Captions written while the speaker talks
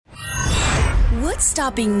What's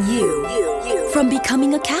stopping you from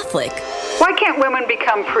becoming a Catholic? Why can't women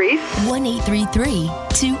become priests?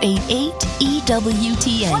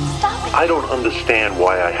 1-833-288-EWTN. I don't understand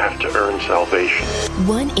why I have to earn salvation.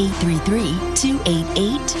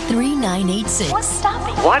 1-833-288-3986. What's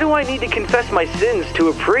stopping? Why do I need to confess my sins to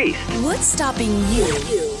a priest? What's stopping you?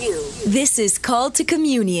 This is Called to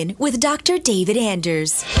Communion with Dr. David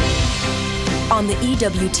Anders on the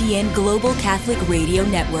EWTN Global Catholic Radio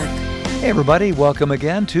Network. Hey everybody, welcome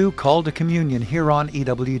again to Call to Communion here on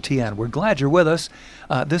EWTN. We're glad you're with us.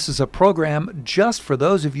 This is a program just for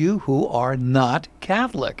those of you who are not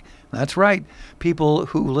Catholic. That's right, people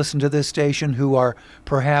who listen to this station who are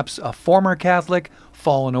perhaps a former Catholic,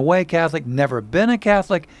 fallen away Catholic, never been a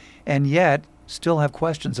Catholic, and yet still have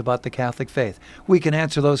questions about the Catholic faith. We can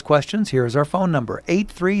answer those questions. Here's our phone number,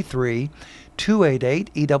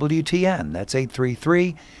 833-288-EWTN. That's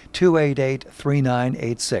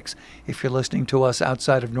 833-288-3986. If you're listening to us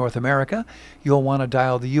outside of North America, you'll want to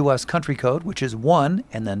dial the U.S. country code, which is 1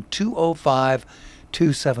 and then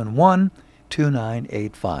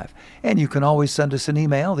 205-271-2985. And you can always send us an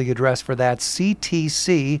email. The address for that,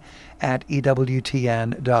 ctc@ewtn.com.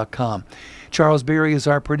 Charles Beery is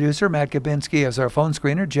our producer. Matt Gabinski is our phone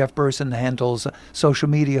screener. Jeff Burson handles social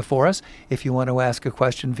media for us. If you want to ask a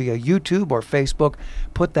question via YouTube or Facebook,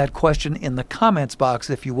 put that question in the comments box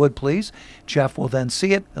if you would, please. Jeff will then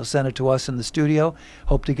see it. He'll send it to us in the studio.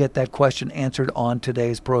 Hope to get that question answered on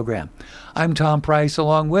today's program. I'm Tom Price,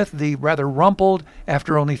 along with the rather rumpled,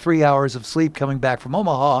 after only 3 hours of sleep coming back from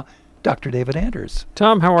Omaha, Dr. David Anders.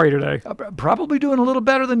 Tom, how are you today? Probably doing a little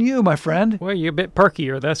better than you, my friend. Well, you're a bit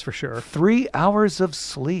perkier, that's for sure. 3 hours of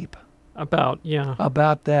sleep. About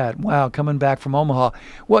that. Wow, coming back from Omaha.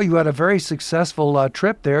 Well, you had a very successful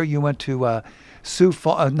trip there. You went to Sioux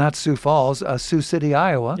City,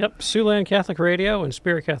 Iowa. Yep, Siouxland Catholic Radio and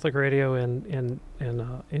Spirit Catholic Radio in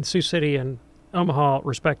Sioux City and Omaha,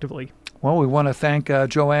 respectively. Well, we want to thank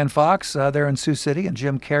Joanne Fox there in Sioux City and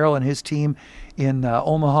Jim Carroll and his team in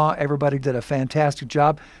Omaha. Everybody did a fantastic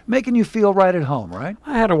job making you feel right at home, right?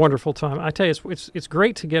 I had a wonderful time. I tell you, it's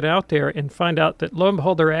great to get out there and find out that, lo and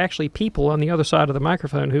behold, there are actually people on the other side of the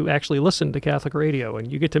microphone who actually listen to Catholic radio,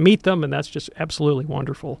 and you get to meet them, and that's just absolutely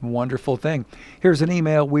wonderful. Wonderful thing. Here's an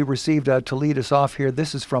email we received to lead us off here.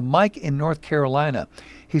 This is from Mike in North Carolina.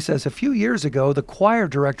 He says, a few years ago, the choir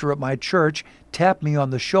director at my church tapped me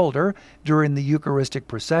on the shoulder during the Eucharistic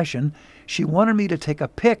procession. She wanted me to take a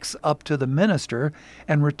pyx up to the minister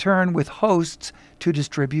and return with hosts to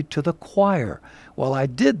distribute to the choir. While I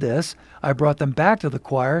did this, I brought them back to the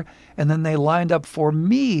choir, and then they lined up for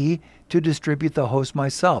me to distribute the host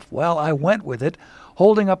myself. Well, I went with it,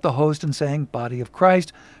 holding up the host and saying, Body of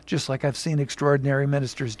Christ, just like I've seen extraordinary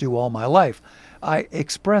ministers do all my life. I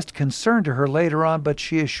expressed concern to her later on, but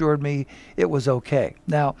she assured me it was okay.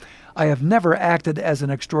 Now, I have never acted as an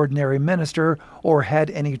extraordinary minister or had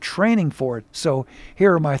any training for it, so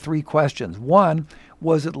here are my 3 questions. 1,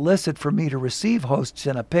 was it licit for me to receive hosts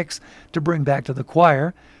in a pyx to bring back to the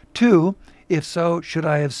choir? 2, if so, should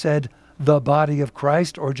I have said the body of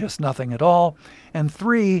Christ or just nothing at all? And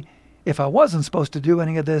 3, if I wasn't supposed to do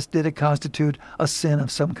any of this, did it constitute a sin of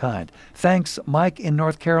some kind? Thanks, Mike in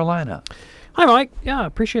North Carolina. Hi, Mike. Yeah, I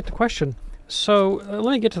appreciate the question. So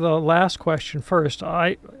let me get to the last question first.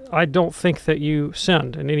 I don't think that you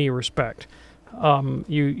sinned in any respect.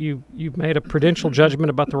 You made a prudential judgment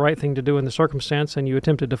about the right thing to do in the circumstance, and you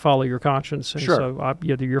attempted to follow your conscience. And sure. So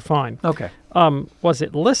you're fine. Okay. Was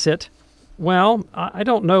it licit? Well, I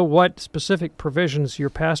don't know what specific provisions your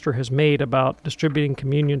pastor has made about distributing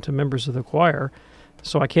communion to members of the choir,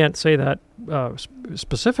 so I can't say that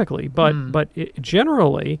specifically. But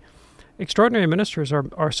generally, extraordinary ministers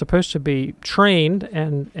are supposed to be trained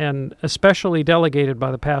and especially delegated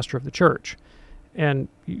by the pastor of the church. And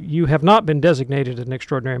you have not been designated an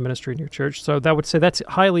extraordinary minister in your church, so that would say that's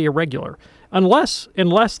highly irregular. Unless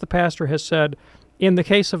the pastor has said, in the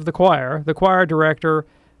case of the choir director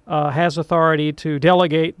has authority to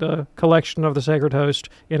delegate the collection of the sacred host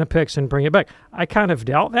in a pyx and bring it back. I kind of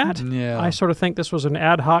doubt that. Yeah. I sort of think this was an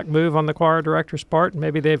ad hoc move on the choir director's part.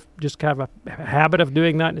 Maybe they've just kind of a habit of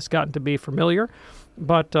doing that, and it's gotten to be familiar.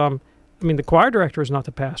 But, the choir director is not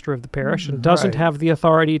the pastor of the parish and doesn't have the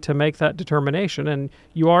authority to make that determination. And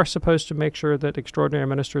you are supposed to make sure that extraordinary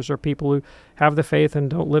ministers are people who have the faith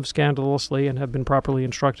and don't live scandalously and have been properly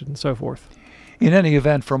instructed and so forth. In any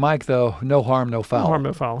event, for Mike, though, no harm, no foul. No harm,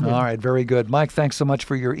 no foul. Yeah. All right, very good. Mike, thanks so much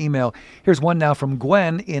for your email. Here's one now from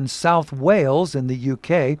Gwen in South Wales in the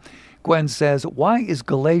UK. Gwen says, why is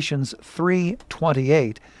Galatians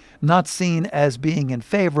 3:28 not seen as being in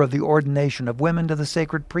favor of the ordination of women to the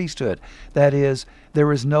sacred priesthood. That is,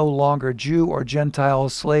 there is no longer Jew or Gentile,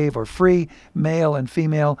 slave or free, male and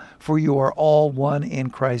female, for you are all one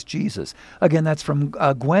in Christ Jesus. Again, that's from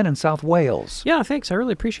Gwen in South Wales. Yeah, thanks. I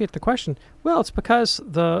really appreciate the question. Well, it's because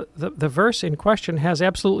the verse in question has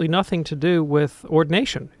absolutely nothing to do with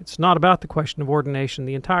ordination. It's not about the question of ordination.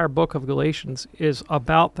 The entire book of Galatians is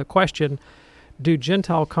about the question, do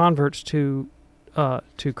Gentile converts to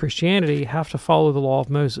Christianity have to follow the law of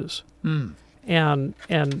Moses? And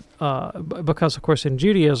because, of course, in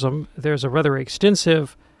Judaism, there's a rather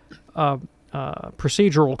extensive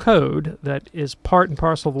procedural code that is part and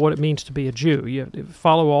parcel of what it means to be a Jew. You have to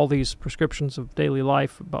follow all these prescriptions of daily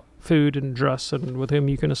life about food and dress and with whom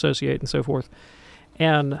you can associate and so forth.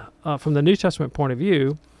 And from the New Testament point of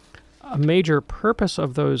view, a major purpose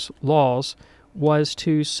of those laws was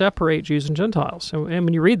to separate Jews and Gentiles. And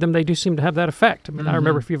when you read them, they do seem to have that effect. I mean, I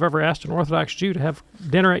remember if you've ever asked an Orthodox Jew to have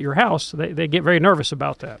dinner at your house, they get very nervous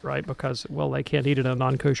about that, right? Because, well, they can't eat in a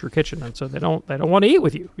non-kosher kitchen, and so they don't want to eat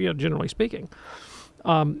with you, generally speaking.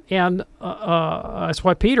 And that's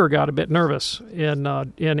why Peter got a bit nervous in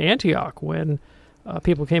Antioch when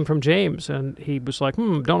people came from James, and he was like,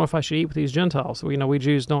 don't know if I should eat with these Gentiles. We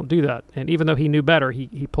Jews don't do that. And even though he knew better,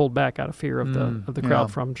 he pulled back out of fear of the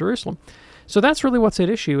crowd from Jerusalem. So that's really what's at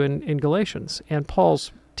issue in Galatians. And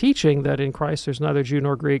Paul's teaching that in Christ there's neither Jew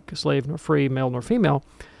nor Greek, slave nor free, male nor female,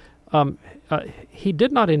 he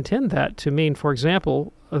did not intend that to mean, for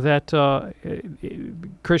example, that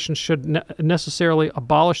Christians should necessarily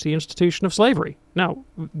abolish the institution of slavery. Now,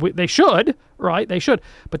 they should, right? They should.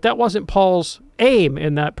 But that wasn't Paul's aim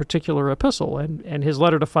in that particular epistle. And his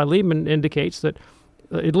letter to Philemon indicates that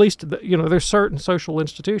at least, there's certain social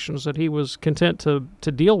institutions that he was content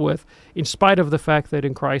to deal with, in spite of the fact that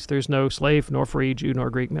in Christ there's no slave nor free, Jew nor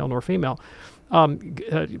Greek, male nor female.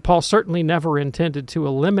 Paul certainly never intended to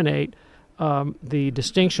eliminate the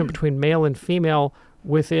distinction between male and female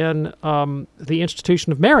within the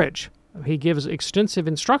institution of marriage. He gives extensive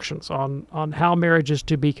instructions on how marriage is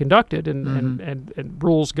to be conducted and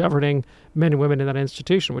rules governing men and women in that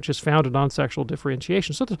institution, which is founded on sexual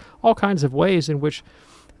differentiation. So there's all kinds of ways in which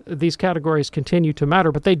these categories continue to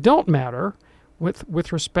matter, but they don't matter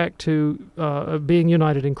with respect to being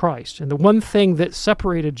united in Christ. And the one thing that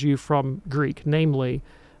separated you from Greek, namely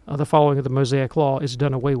the following of the Mosaic Law, is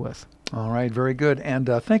done away with. All right, very good. And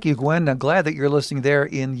thank you, Gwen. I'm glad that you're listening there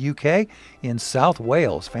in UK, in South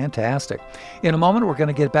Wales. Fantastic. In a moment, we're going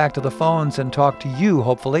to get back to the phones and talk to you,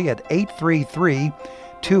 hopefully, at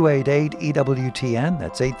 833-288-EWTN.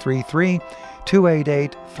 That's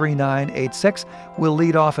 833-288-3986. We'll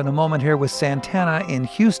lead off in a moment here with Santana in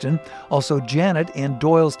Houston, also Janet in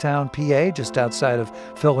Doylestown, PA, just outside of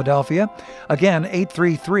Philadelphia. Again,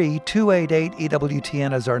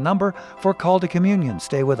 833-288-EWTN is our number for Call to Communion.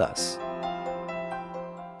 Stay with us.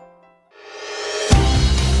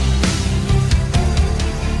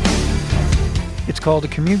 It's Call to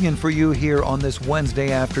Communion for you here on this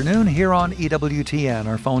Wednesday afternoon here on EWTN.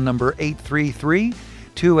 Our phone number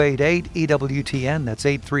 833-288-EWTN. That's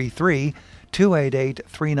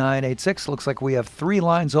 833-288-3986. Looks like we have 3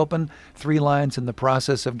 lines open, 3 lines in the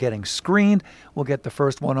process of getting screened. We'll get the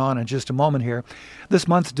first one on in just a moment here. This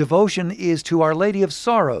month's devotion is to Our Lady of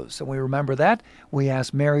Sorrows, and we remember that. We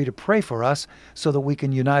ask Mary to pray for us so that we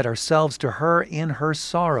can unite ourselves to her in her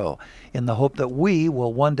sorrow, in the hope that we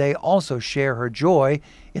will one day also share her joy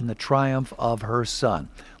in the triumph of her Son.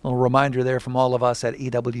 A little reminder there from all of us at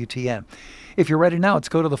EWTN. If you're ready now, let's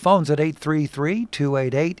go to the phones at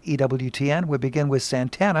 833-288-EWTN. We begin with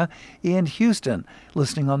Santana in Houston,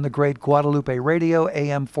 listening on the great Guadalupe Radio,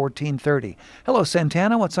 AM 1430. Hello,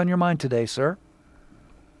 Santana. What's on your mind today, sir?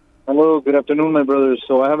 Hello. Good afternoon, my brothers.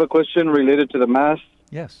 So I have a question related to the Mass.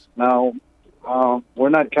 Yes. Now, we're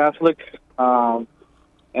not Catholic. Earlier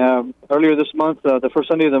this month, the first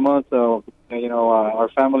Sunday of the month, our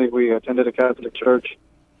family, we attended a Catholic church.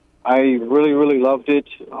 I really, really loved it.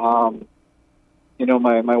 My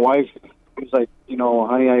wife was like,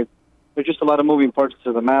 honey, there's just a lot of moving parts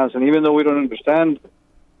to the Mass. And even though we don't understand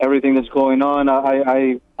everything that's going on,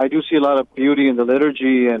 I do see a lot of beauty in the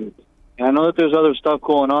liturgy. And I know that there's other stuff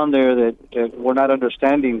going on there that we're not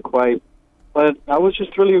understanding quite. But I was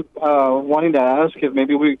just really wanting to ask if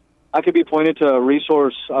maybe I could be pointed to a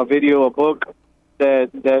resource, a video, a book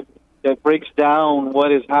that breaks down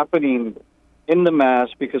what is happening in the Mass,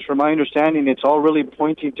 because from my understanding, it's all really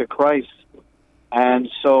pointing to Christ. And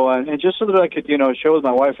so, and just so that I could, share with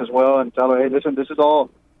my wife as well and tell her, hey, listen, this is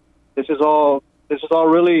all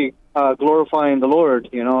really glorifying the Lord,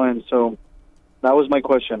 and so that was my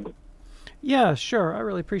question. Yeah, sure. I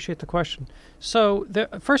really appreciate the question. So,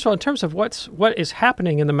 first of all, in terms of what is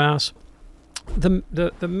happening in the Mass,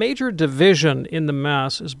 the major division in the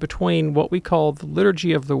Mass is between what we call the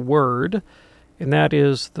liturgy of the Word, and that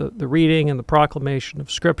is the reading and the proclamation of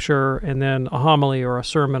Scripture, and then a homily or a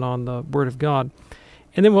sermon on the Word of God,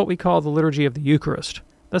 and then what we call the liturgy of the Eucharist.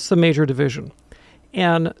 That's the major division.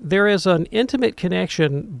 And there is an intimate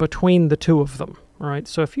connection between the two of them. Right.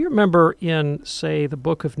 So if you remember in, say, the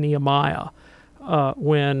book of Nehemiah,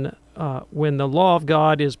 when the law of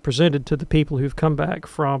God is presented to the people who've come back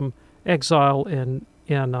from exile in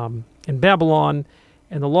Babylon,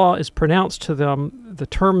 and the law is pronounced to them, the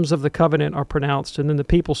terms of the covenant are pronounced, and then the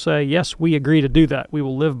people say, yes, we agree to do that. We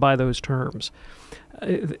will live by those terms.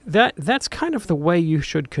 That's kind of the way you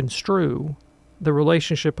should construe the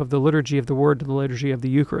relationship of the liturgy of the Word to the liturgy of the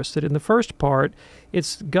Eucharist. That in the first part,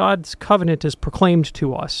 it's God's covenant is proclaimed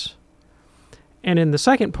to us. And in the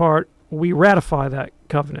second part, we ratify that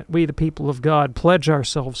covenant. We, the people of God, pledge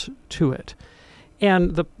ourselves to it.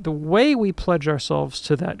 And the way we pledge ourselves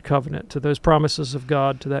to that covenant, to those promises of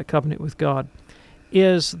God, to that covenant with God,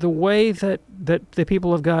 is the way that the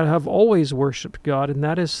people of God have always worshipped God, and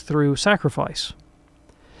that is through sacrifice.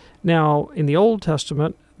 Now, in the Old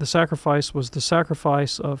Testament, the sacrifice was the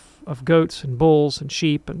sacrifice of goats and bulls and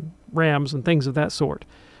sheep and rams and things of that sort.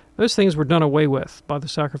 Those things were done away with by the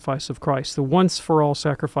sacrifice of Christ, the once-for-all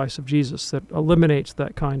sacrifice of Jesus that eliminates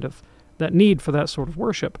that need for that sort of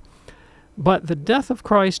worship. But the death of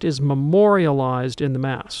Christ is memorialized in the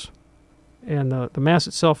Mass, and the Mass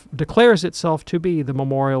itself declares itself to be the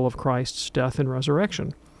memorial of Christ's death and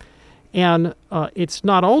resurrection. And it's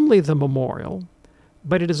not only the memorial,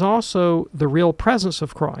 but it is also the real presence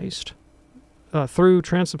of Christ through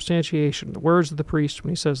transubstantiation. The words of the priest when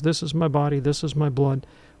he says, "This is my body, this is my blood,"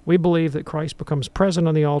 we believe that Christ becomes present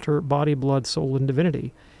on the altar, body, blood, soul, and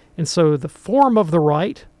divinity. And so the form of the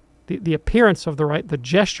rite, the appearance of the rite, the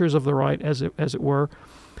gestures of the rite, as it were,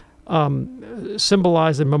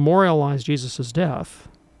 symbolize and memorialize Jesus' death.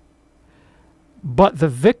 But the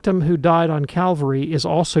victim who died on Calvary is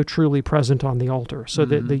also truly present on the altar. So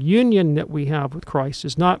that the union that we have with Christ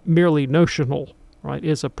is not merely notional, right?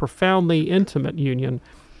 It's a profoundly intimate union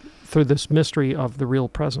through this mystery of the real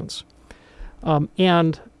presence.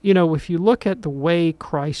 And, if you look at the way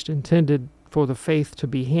Christ intended for the faith to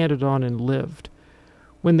be handed on and lived,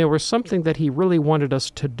 when there was something that he really wanted us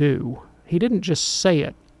to do, he didn't just say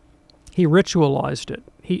it, he ritualized it.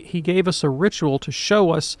 He gave us a ritual to show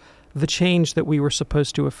us the change that we were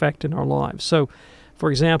supposed to effect in our lives. So, for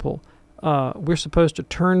example, we're supposed to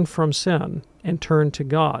turn from sin and turn to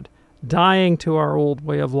God, dying to our old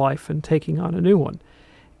way of life and taking on a new one.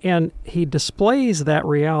 And he displays that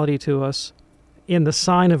reality to us in the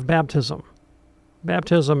sign of baptism.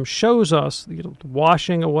 Baptism shows us the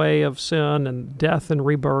washing away of sin and death and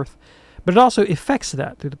rebirth, but it also effects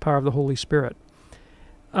that through the power of the Holy Spirit.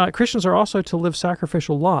 Christians are also to live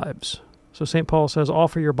sacrificial lives. So St. Paul says,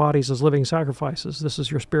 offer your bodies as living sacrifices. This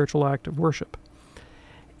is your spiritual act of worship.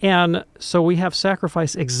 And so we have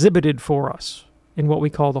sacrifice exhibited for us in what we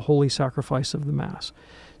call the holy sacrifice of the Mass.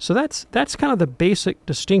 So that's kind of the basic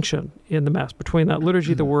distinction in the Mass between that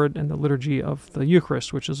liturgy of the Word and the liturgy of the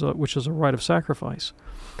Eucharist, which is a rite of sacrifice.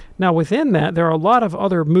 Now within that, there are a lot of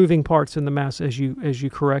other moving parts in the Mass, as you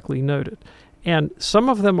correctly noted. And some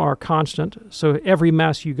of them are constant, so every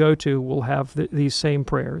Mass you go to will have these same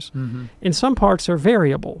prayers. And some parts are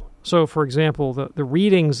variable. So, for example, the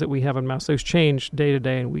readings that we have in Mass, those change day to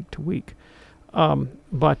day and week to week.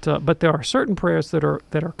 But there are certain prayers that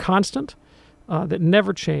are constant, that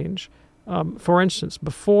never change. For instance,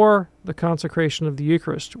 before the consecration of the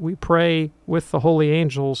Eucharist, we pray with the holy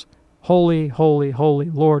angels, "Holy, holy,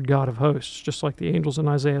 holy, Lord God of hosts," just like the angels in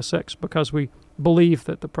Isaiah 6, because we believe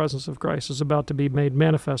that the presence of Christ is about to be made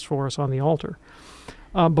manifest for us on the altar.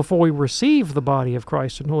 Before we receive the body of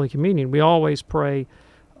Christ in Holy Communion, we always pray,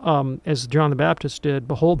 as John the Baptist did,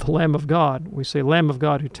 "Behold the Lamb of God." We say, "Lamb of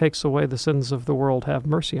God who takes away the sins of the world, have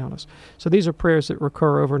mercy on us." So these are prayers that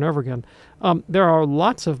recur over and over again. There are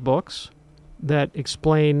lots of books that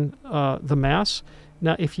explain the Mass.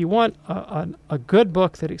 Now, if you want a good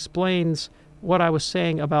book that explains what I was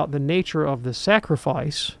saying about the nature of the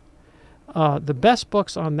sacrifice, the best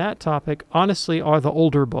books on that topic, honestly, are the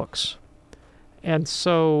older books. And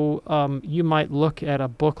so you might look at a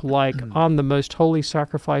book like On the Most Holy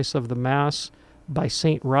Sacrifice of the Mass by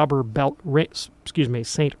St. Robert Bellarmine,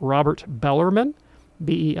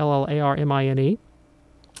 Bellarmine.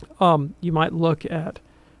 You might look at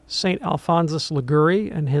St. Alphonsus Liguori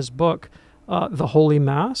and his book, The Holy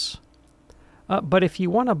Mass. But if you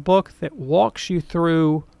want a book that walks you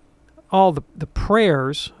through all the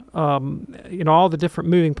prayers all the different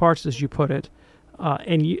moving parts, as you put it,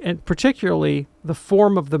 and particularly the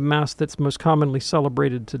form of the Mass that's most commonly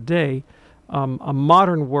celebrated today, a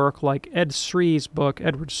modern work like Edward Sri,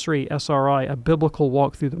 SRI, A Biblical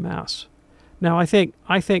Walk Through the Mass. Now, I think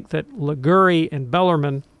that Liguri and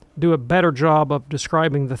Bellarmine do a better job of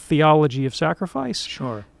describing the theology of sacrifice.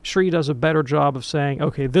 Sure. Sri does a better job of saying,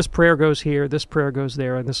 okay, this prayer goes here, this prayer goes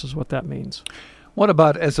there, and this is what that means. What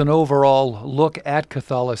about, as an overall look at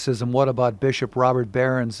Catholicism, what about Bishop Robert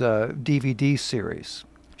Barron's DVD series?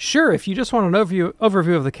 Sure. If you just want an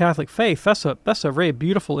overview of the Catholic faith, that's a very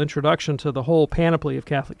beautiful introduction to the whole panoply of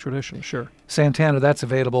Catholic tradition. Sure. Santana, that's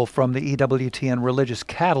available from the EWTN Religious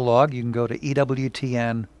Catalog. You can go to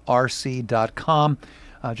EWTNRC.com.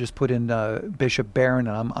 Just put in Bishop Barron,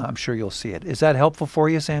 and I'm sure you'll see it. Is that helpful for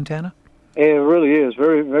you, Santana? It really is.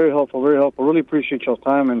 Very, very helpful, very helpful. Really appreciate y'all's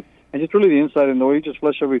time and just really the insight in the way you just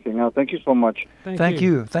flesh everything out. Thank you so much. Thank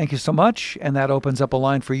you. Thank you so much. And that opens up a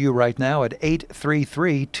line for you right now at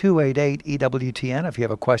 833-288-EWTN. If you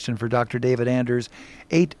have a question for Dr. David Anders,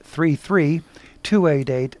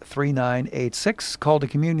 833-288-3986. Call to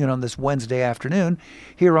communion on this Wednesday afternoon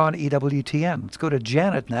here on EWTN. Let's go to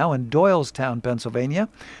Janet now in Doylestown, Pennsylvania,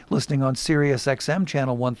 listening on Sirius XM,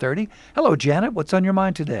 Channel 130. Hello, Janet. What's on your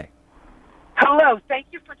mind today? Hello. Thank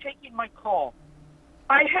you for taking my call.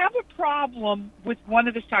 I have a problem with one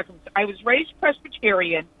of the sacraments. I was raised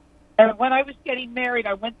Presbyterian, and when I was getting married,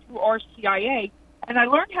 I went through RCIA, and I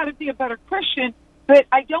learned how to be a better Christian, but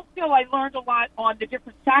I don't feel I learned a lot on the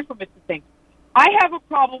different sacraments and things. I have a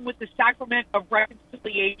problem with the sacrament of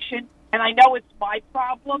reconciliation, and I know it's my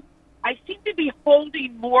problem. I seem to be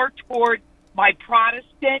holding more toward my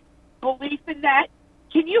Protestant belief in that.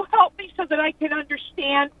 Can you help me so that I can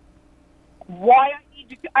understand why I need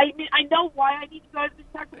to? I know why I need to go to the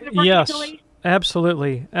sacrament of reconciliation. Yes,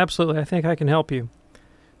 absolutely. I think I can help you.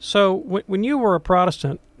 So when you were a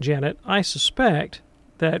Protestant, Janet, I suspect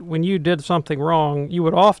that when you did something wrong, you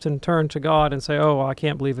would often turn to God and say, "Oh, I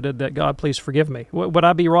can't believe I did that. God, please forgive me." Would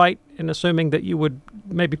I be right in assuming that you would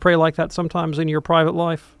maybe pray like that sometimes in your private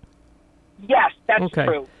life? Yes, that's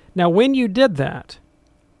true. Now, when you did that,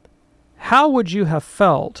 how would you have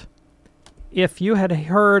felt if you had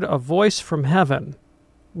heard a voice from heaven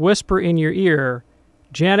whisper in your ear,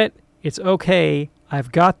 "Janet, it's okay,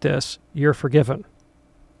 I've got this, you're forgiven"?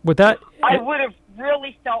 Would that... I would have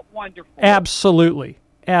really felt wonderful. Absolutely.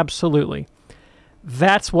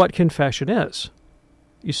 That's what confession is.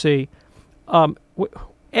 You see,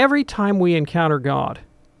 every time we encounter God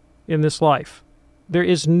in this life, there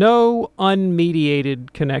is no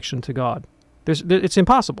unmediated connection to God. It's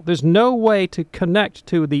impossible. There's no way to connect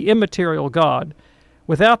to the immaterial God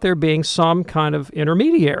without there being some kind of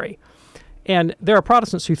intermediary. And there are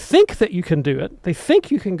Protestants who think that you can do it. They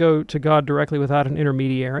think you can go to God directly without an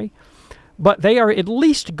intermediary, but they are at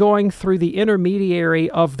least going through the intermediary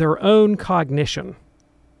of their own cognition,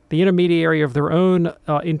 the intermediary of their own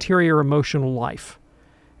interior emotional life.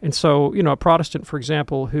 And so, a Protestant, for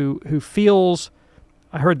example, who feels...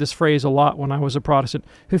 I heard this phrase a lot when I was a Protestant,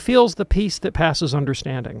 who feels the peace that passes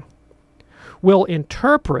understanding, will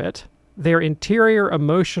interpret their interior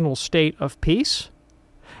emotional state of peace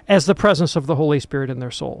as the presence of the Holy Spirit in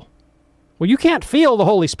their soul. Well, you can't feel the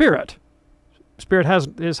Holy Spirit. Spirit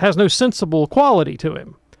has no sensible quality to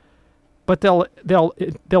him. But they'll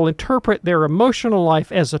interpret their emotional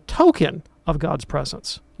life as a token of God's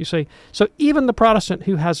presence. You see, so even the Protestant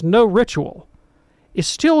who has no ritual is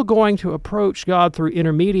still going to approach God through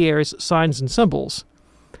intermediaries, signs and symbols.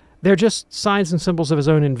 They're just signs and symbols of his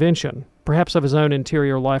own invention, perhaps of his own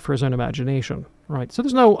interior life or his own imagination, right? So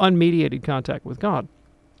there's no unmediated contact with God.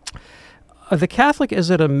 The Catholic is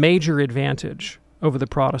at a major advantage over the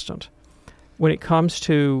Protestant when it comes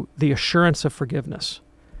to the assurance of forgiveness.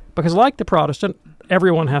 Because like the Protestant,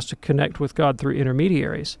 everyone has to connect with God through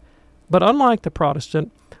intermediaries. But unlike the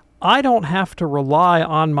Protestant, I don't have to rely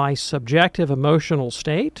on my subjective emotional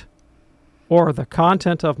state or the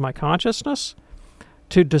content of my consciousness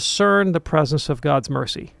to discern the presence of God's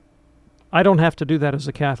mercy. I don't have to do that as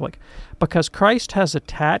a Catholic because Christ has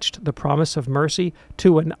attached the promise of mercy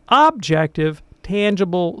to an objective,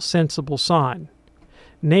 tangible, sensible sign,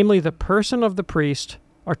 namely the person of the priest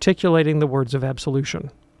articulating the words of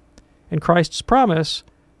absolution. In Christ's promise,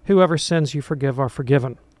 whoever sins you forgive are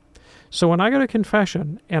forgiven. So when I go to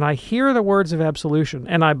confession and I hear the words of absolution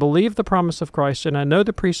and I believe the promise of Christ and I know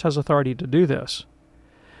the priest has authority to do this,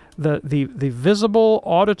 the visible,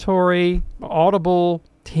 auditory, audible,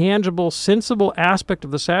 tangible, sensible aspect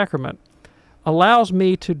of the sacrament allows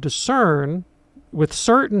me to discern with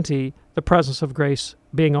certainty the presence of grace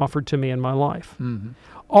being offered to me in my life. Mm-hmm.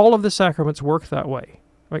 All of the sacraments work that way.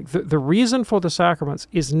 Right? The reason for the sacraments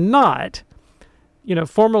is not,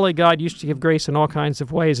 formerly God used to give grace in all kinds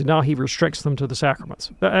of ways, and now he restricts them to the sacraments.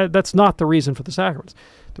 That's not the reason for the sacraments.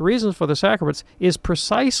 The reason for the sacraments is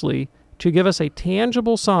precisely to give us a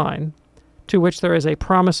tangible sign to which there is a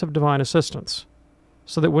promise of divine assistance,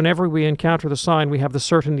 so that whenever we encounter the sign, we have the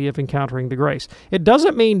certainty of encountering the grace. It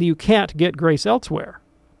doesn't mean that you can't get grace elsewhere,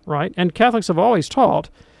 right? And Catholics have always taught,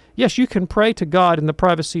 yes, you can pray to God in the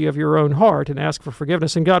privacy of your own heart and ask for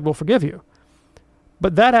forgiveness, and God will forgive you.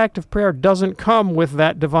 But that act of prayer doesn't come with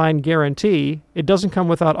that divine guarantee. It doesn't come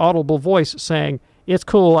with that audible voice saying, it's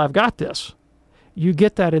cool, I've got this. You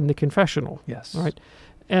get that in the confessional. Yes. Right?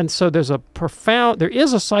 And so there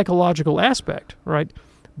is a psychological aspect, right?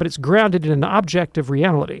 But it's grounded in an objective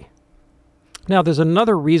reality. Now, there's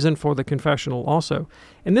another reason for the confessional also.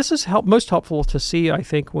 And this is most helpful to see, I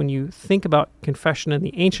think, when you think about confession in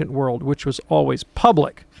the ancient world, which was always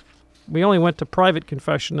public. We only went to private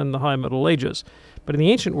confession in the High Middle Ages. But in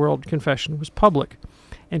the ancient world, confession was public.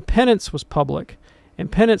 And penance was public.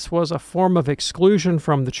 And penance was a form of exclusion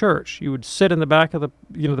from the church. You would sit in the back of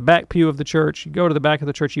the back pew of the church. You go to the back of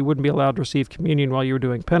the church, you wouldn't be allowed to receive communion while you were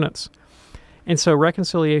doing penance. And so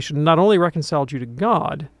reconciliation not only reconciled you to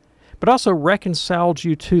God, but also reconciled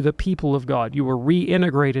you to the people of God. You were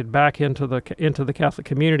reintegrated back into the Catholic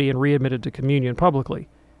community and readmitted to communion publicly,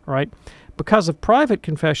 right? Because of private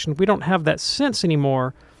confession, we don't have that sense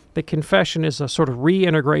anymore that confession is a sort of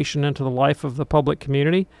reintegration into the life of the public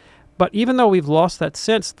community. But even though we've lost that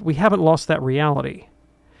sense, we haven't lost that reality.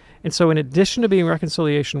 And so in addition to being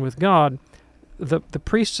reconciliation with God, the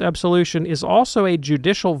priest's absolution is also a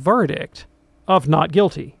judicial verdict of not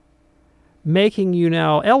guilty, making you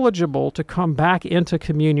now eligible to come back into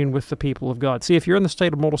communion with the people of God. See, if you're in the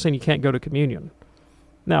state of mortal sin, you can't go to communion.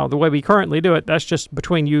 Now, the way we currently do it, that's just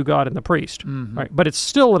between you, God, and the priest. Mm-hmm. Right? But it's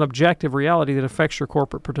still an objective reality that affects your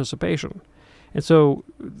corporate participation. And so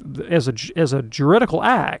as a juridical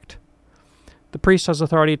act, the priest has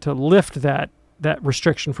authority to lift that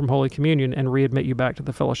restriction from Holy Communion and readmit you back to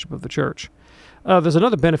the fellowship of the Church. There's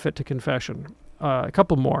another benefit to confession, a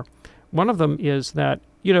couple more. One of them is that,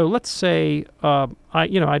 let's say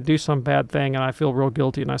I do some bad thing and I feel real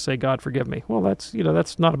guilty and I say, God, forgive me. Well, that's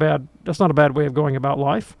not a bad way of going about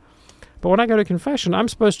life. But when I go to confession, I'm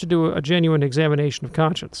supposed to do a genuine examination of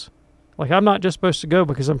conscience. Like, I'm not just supposed to go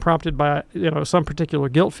because I'm prompted by, some particular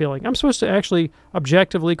guilt feeling. I'm supposed to actually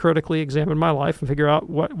objectively, critically examine my life and figure out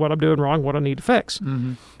what I'm doing wrong, what I need to fix.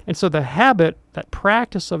 Mm-hmm. And so the habit, that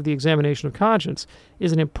practice of the examination of conscience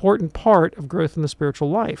is an important part of growth in the spiritual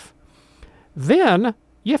life. Then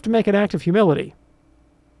you have to make an act of humility.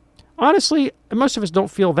 Honestly, most of us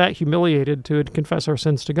don't feel that humiliated to confess our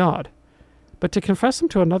sins to God. But to confess them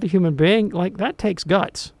to another human being, that takes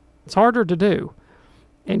guts. It's harder to do.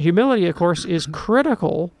 And humility, of course, is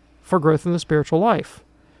critical for growth in the spiritual life.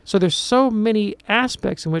 So there's so many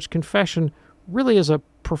aspects in which confession really is a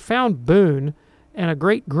profound boon and a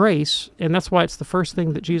great grace, and that's why it's the first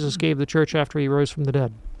thing that Jesus gave the church after he rose from the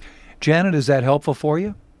dead. Janet, is that helpful for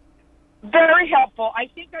you? Very helpful. I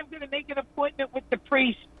think I'm going to make an appointment with the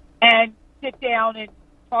priest and sit down and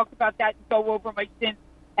talk about that and go over my sins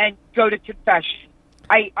and go to confession.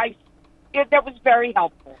 That was very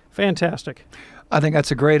helpful. Fantastic. I think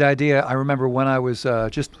that's a great idea. I remember when I was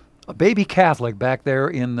just a baby Catholic back there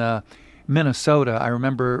in Minnesota, I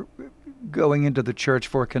remember going into the church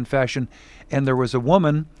for confession, and there was a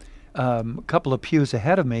woman a couple of pews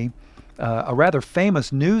ahead of me, a rather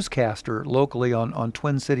famous newscaster locally on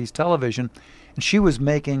Twin Cities television, and she was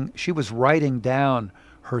writing down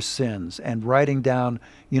her sins and writing down,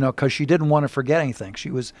 because she didn't want to forget anything.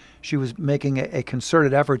 She was making a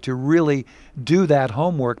concerted effort to really do that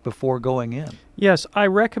homework before going in. Yes, I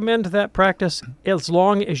recommend that practice as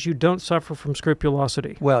long as you don't suffer from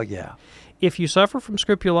scrupulosity. Well, yeah. If you suffer from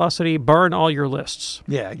scrupulosity, burn all your lists.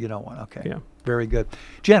 Yeah, you don't want. Okay. Yeah. Very good.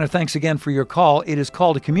 Janet, thanks again for your call. It is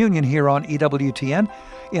Call to Communion here on EWTN.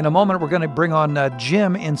 In a moment, we're going to bring on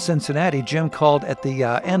Jim in Cincinnati. Jim called at the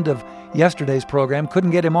end of yesterday's program. Couldn't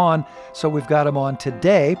get him on, so we've got him on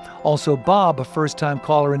today. Also, Bob, a first-time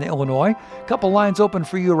caller in Illinois. A couple lines open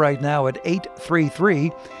for you right now at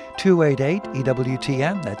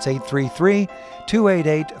 833-288-EWTN. That's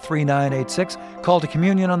 833-288-3986. Call to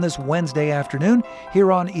Communion on this Wednesday afternoon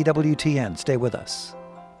here on EWTN. Stay with us.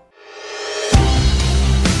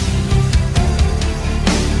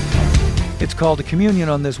 It's Called to Communion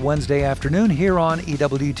on this Wednesday afternoon here on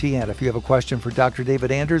EWTN. If you have a question for Dr.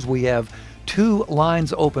 David Anders, we have two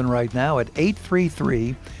lines open right now at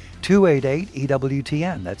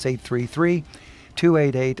 833-288-EWTN. That's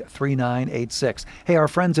 288-3986. Hey, our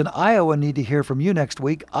friends in Iowa need to hear from you next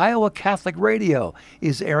week. Iowa Catholic Radio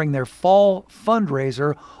is airing their fall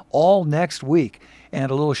fundraiser all next week. And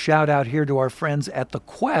a little shout out here to our friends at the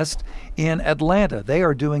Quest in Atlanta. They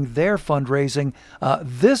are doing their fundraising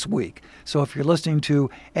this week. So if you're listening to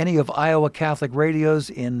any of Iowa Catholic radios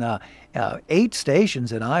in 8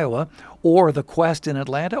 stations in Iowa, or the Quest in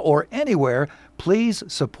Atlanta, or anywhere, please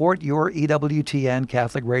support your EWTN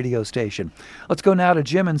Catholic radio station. Let's go now to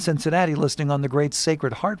Jim in Cincinnati, listening on the Great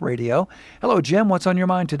Sacred Heart Radio. Hello, Jim. What's on your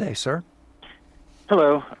mind today, sir?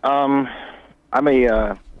 Hello. I'm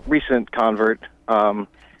a recent convert.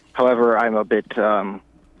 However, I'm a bit, shall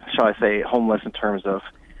I say, homeless in terms of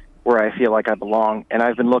where I feel like I belong. And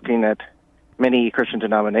I've been looking at many Christian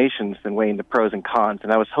denominations and weighing the pros and cons.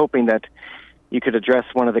 And I was hoping that you could address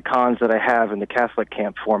one of the cons that I have in the Catholic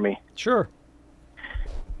camp for me. Sure.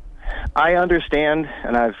 I understand,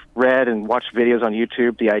 and I've read and watched videos on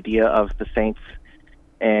YouTube, the idea of the saints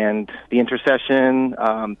and the intercession,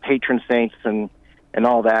 patron saints, and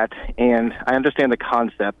all that. And I understand the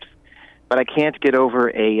concept. But I can't get over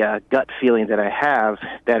a gut feeling that I have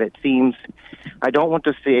that it seems, I don't want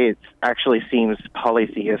to say it actually seems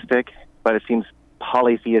polytheistic, but it seems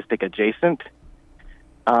polytheistic adjacent.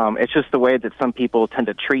 It's just the way that some people tend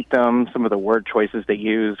to treat them, some of the word choices they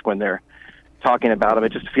use when they're talking about them.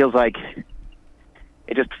 It just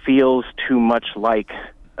feels too much like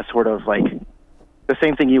a sort of like the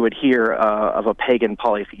same thing you would hear of a pagan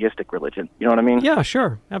polytheistic religion. You know what I mean? Yeah,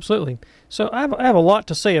 sure. Absolutely. So I have a lot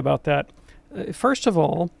to say about that. First of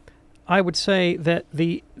all, I would say that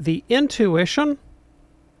the intuition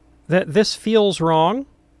that this feels wrong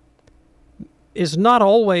is not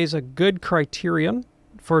always a good criterion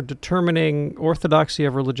for determining orthodoxy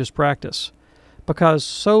of religious practice, because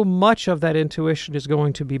so much of that intuition is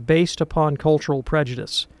going to be based upon cultural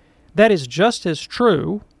prejudice. That is just as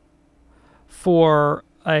true for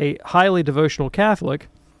a highly devotional Catholic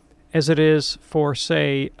as it is for,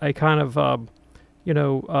 say, a kind of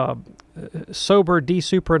sober,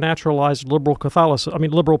 desupernaturalized liberal Catholicism.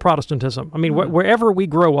 Liberal Protestantism. Wherever we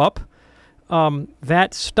grow up,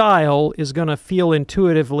 that style is going to feel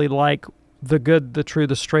intuitively like the good, the true,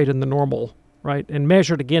 the straight, and the normal, right? And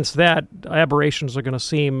measured against that, aberrations are going to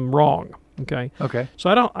seem wrong. Okay. So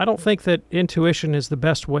I don't think that intuition is the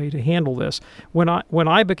best way to handle this. When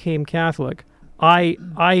I became Catholic,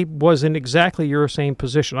 I was in exactly your same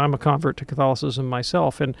position. I'm a convert to Catholicism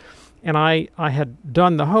myself, and I had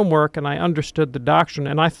done the homework, and I understood the doctrine,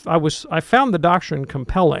 and I found the doctrine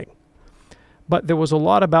compelling. But there was a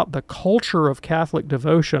lot about the culture of Catholic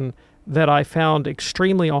devotion that I found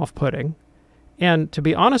extremely off-putting. And to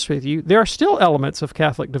be honest with you, there are still elements of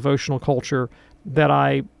Catholic devotional culture that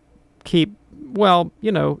I keep,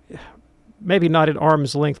 maybe not at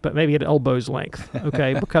arm's length, but maybe at elbow's length,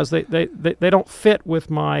 okay? Because they don't fit with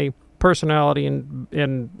my personality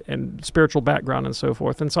and spiritual background and so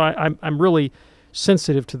forth. And so I'm really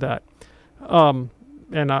sensitive to that. And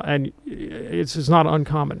it's not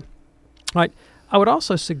uncommon. Right. I would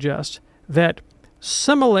also suggest that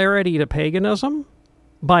similarity to paganism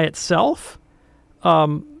by itself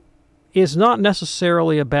is not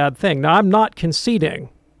necessarily a bad thing. Now, I'm not conceding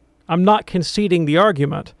the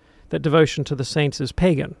argument that devotion to the saints is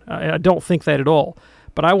pagan. I don't think that at all.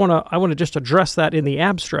 But I want to just address that in the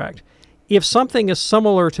abstract. If something is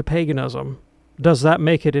similar to paganism, does that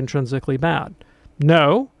make it intrinsically bad?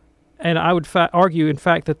 No. And I would argue, in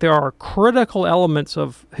fact, that there are critical elements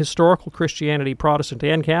of historical Christianity, Protestant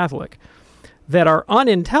and Catholic, that are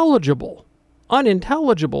unintelligible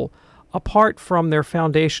apart from their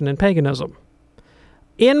foundation in paganism.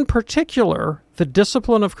 In particular, the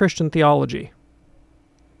discipline of Christian theology.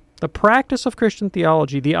 The practice of Christian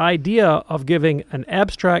theology, the idea of giving an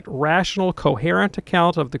abstract, rational, coherent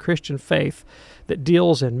account of the Christian faith that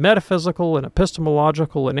deals in metaphysical and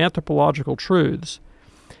epistemological and anthropological truths,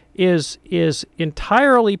 is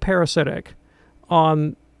entirely parasitic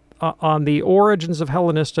on the origins of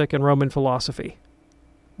Hellenistic and Roman philosophy,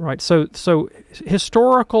 right? So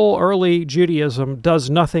historical early Judaism does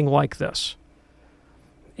nothing like this,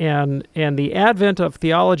 and the advent of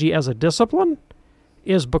theology as a discipline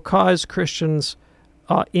is because Christians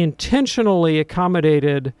intentionally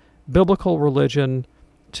accommodated biblical religion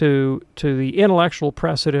to the intellectual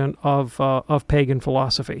precedent of pagan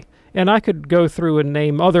philosophy. And I could go through and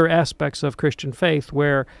name other aspects of Christian faith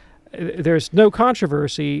where there's no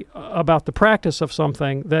controversy about the practice of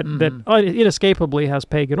something that inescapably has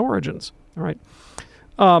pagan origins. All right.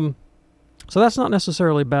 So that's not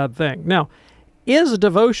necessarily a bad thing. Now, is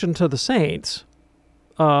devotion to the saints,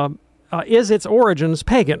 is its origins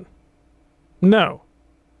pagan? No.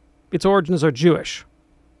 its origins are Jewish,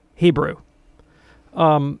 Hebrew.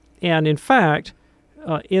 And in fact,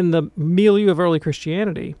 in the milieu of early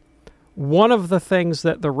Christianity, one of the things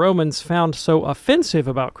that the Romans found so offensive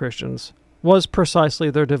about Christians was precisely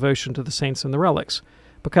their devotion to the saints and the relics.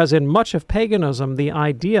 Because in much of paganism, the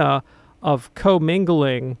idea of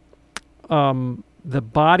commingling the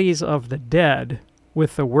bodies of the dead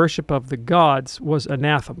with the worship of the gods was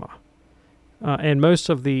anathema. And most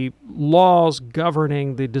of the laws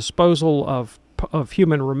governing the disposal of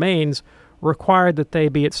human remains required that they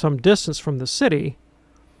be at some distance from the city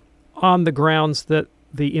on the grounds that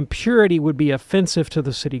the impurity would be offensive to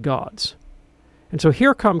the city gods. And so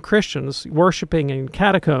here come Christians worshiping in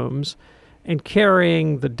catacombs and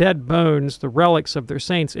carrying the dead bones, the relics of their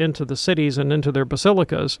saints, into the cities and into their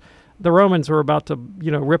basilicas. The Romans were about to,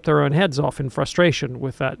 rip their own heads off in frustration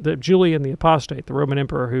with that. Julian the Apostate, the Roman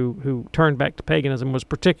emperor who turned back to paganism, was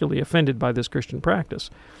particularly offended by this Christian practice.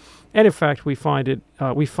 And in fact, we find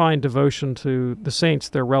devotion to the saints,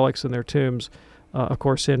 their relics, and their tombs, of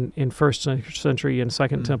course, in first century and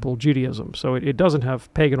Second Temple Judaism. So it doesn't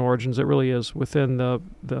have pagan origins. It really is within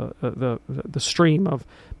the stream of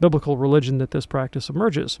biblical religion that this practice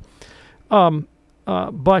emerges.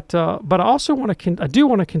 But I also want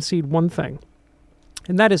to concede one thing,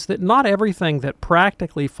 and that is that not everything that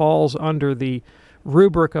practically falls under the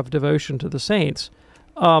rubric of devotion to the saints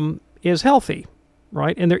is healthy,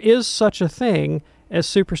 right? And there is such a thing as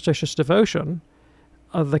superstitious devotion.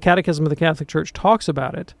 The Catechism of the Catholic Church talks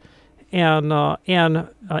about it, and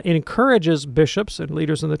it encourages bishops and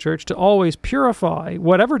leaders in the Church to always purify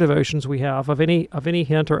whatever devotions we have of any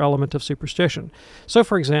hint or element of superstition. So,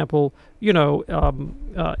 for example,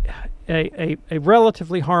 a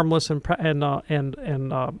relatively harmless and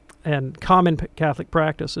common Catholic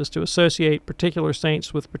practice is to associate particular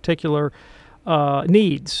saints with particular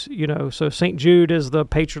needs. So St. Jude is the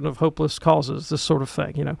patron of hopeless causes, this sort of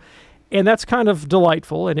thing. And that's kind of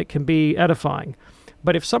delightful, and it can be edifying.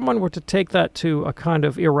 But if someone were to take that to a kind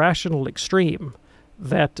of irrational extreme,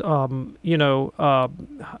 that I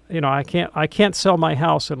can't sell my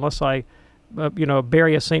house unless I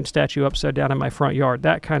bury a saint statue upside down in my front yard,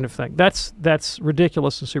 that kind of thing. That's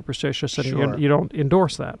ridiculous and superstitious, and Sure. you don't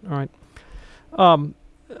endorse that, all right?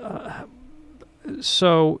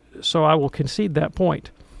 So I will concede that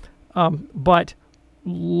point. But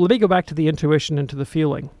let me go back to the intuition and to the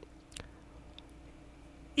feeling.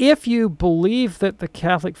 If you believe that the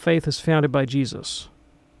Catholic faith is founded by Jesus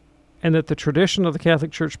and that the tradition of the Catholic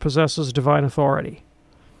Church possesses divine authority,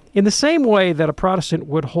 in the same way that a Protestant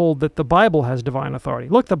would hold that the Bible has divine authority.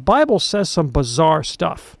 Look, the Bible says some bizarre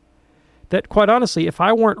stuff that, quite honestly, if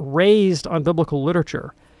I weren't raised on biblical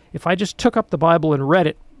literature, if I just took up the Bible and read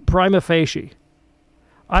it prima facie,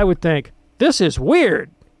 I would think, this is weird.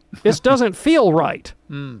 This doesn't feel right.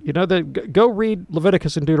 Go read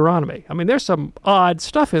Leviticus and Deuteronomy. I mean, there's some odd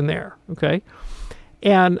stuff in there, okay?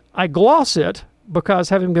 And I gloss it because,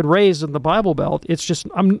 having been raised in the Bible Belt, it's just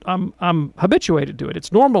I'm habituated to it.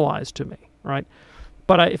 It's normalized to me, right?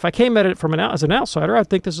 But if I came at it as an outsider, I'd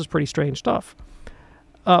think this is pretty strange stuff.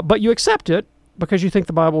 But you accept it because you think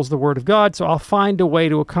the Bible is the Word of God. So I'll find a way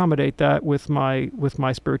to accommodate that with my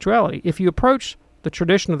spirituality. If you approach the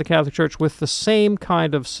tradition of the Catholic Church with the same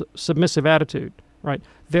kind of submissive attitude, right?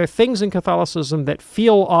 There are things in Catholicism that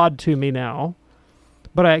feel odd to me now,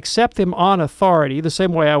 but I accept them on authority, the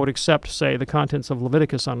same way I would accept, say, the contents of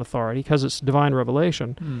Leviticus on authority, because it's divine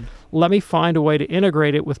revelation. Let me find a way to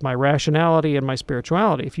integrate it with my rationality and my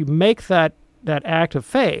spirituality. If you make that act of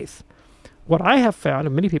faith, what I have found,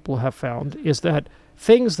 and many people have found, is that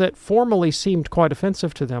things that formerly seemed quite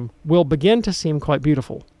offensive to them will begin to seem quite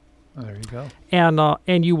beautiful. Oh, there you go.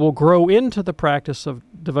 And you will grow into the practice of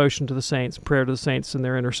devotion to the saints, prayer to the saints and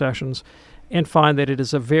their intercessions, and find that it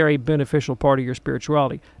is a very beneficial part of your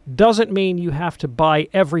spirituality. Doesn't mean you have to buy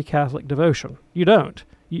every Catholic devotion. You don't.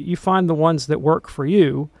 You find the ones that work for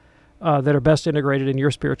you, that are best integrated in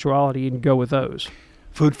your spirituality, and go with those.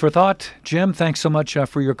 Food for thought. Jim, thanks so much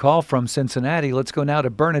for your call from Cincinnati. Let's go now to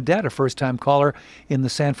Bernadette, a first-time caller in the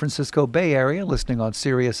San Francisco Bay Area, listening on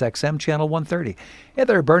Sirius XM Channel 130. Hey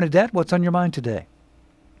there, Bernadette. What's on your mind today?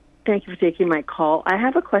 Thank you for taking my call. I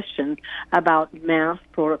have a question about Mass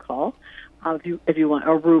protocol, if you want,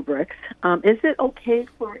 or rubrics. Is it okay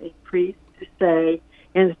for a priest to say,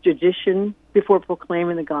 in the tradition, before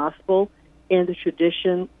proclaiming the gospel, in the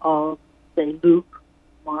tradition of, say, Luke,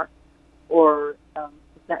 Mark, or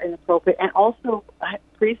is that inappropriate? And also,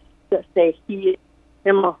 priests that say he,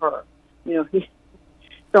 him, or her.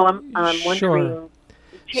 So I'm wondering.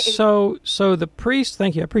 Sure. So the priest.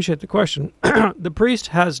 Thank you. I appreciate the question. The priest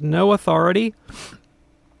has no authority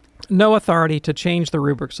no authority to change the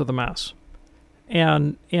rubrics of the Mass.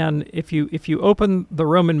 And if you open the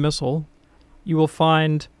Roman Missal, you will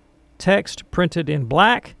find text printed in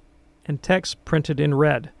black and text printed in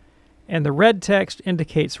red. And the red text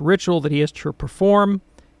indicates ritual that he is to perform,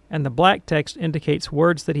 and the black text indicates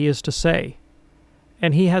words that he is to say.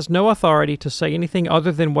 And he has no authority to say anything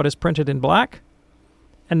other than what is printed in black,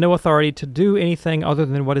 and no authority to do anything other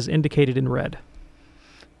than what is indicated in red.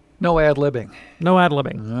 No ad-libbing. No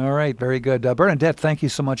ad-libbing. All right, very good. Bernadette, thank you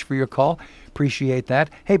so much for your call. Appreciate that.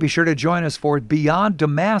 Hey, be sure to join us for Beyond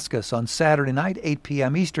Damascus on Saturday night, 8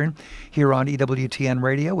 p.m. Eastern, here on EWTN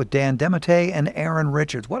Radio with Dan Demite and Aaron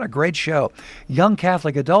Richards. What a great show. Young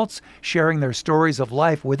Catholic adults sharing their stories of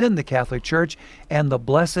life within the Catholic Church and the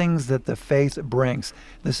blessings that the faith brings.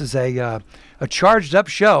 This is a charged-up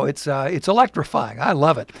show. It's electrifying. I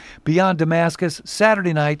love it. Beyond Damascus,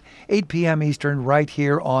 Saturday night, 8 p.m. Eastern, right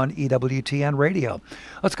here on EWTN Radio.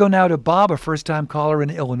 Let's go now to Bob, a first-time caller in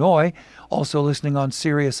Illinois, also listening on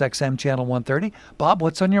Sirius XM Channel 130. Bob,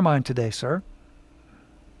 what's on your mind today, sir?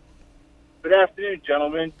 Good afternoon,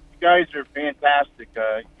 gentlemen. You guys are fantastic.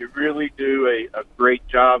 You really do a great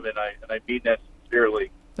job, and I mean that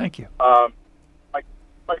sincerely. Thank you.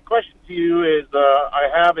 My question to you is, I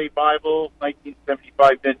have a Bible,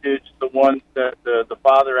 1975 vintage, the one that the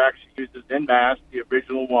Father actually uses in Mass, the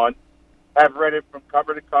original one. I've read it from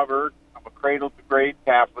cover to cover. I'm a cradle-to-grave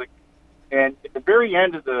Catholic. And at the very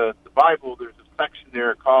end of the Bible, there's a section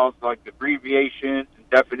there called like abbreviations and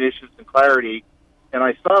definitions and clarity. And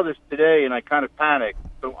I saw this today, and I kind of panicked.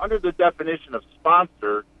 So under the definition of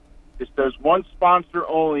sponsor, it says one sponsor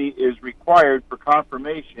only is required for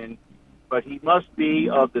confirmation, but he must be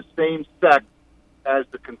of the same sect as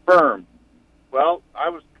the confirmed. Well, I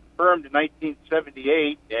was confirmed in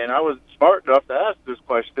 1978, and I wasn't smart enough to ask this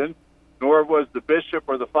question, nor was the bishop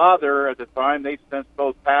or the father at the time. They since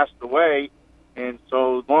both passed away. And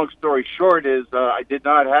so long story short is I did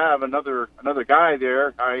not have another guy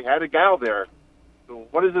there. I had a gal there. So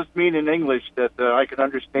what does this mean in English that I can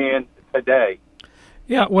understand today?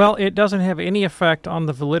 Yeah, well, it doesn't have any effect on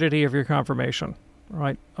the validity of your confirmation,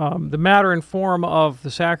 right? The matter and form of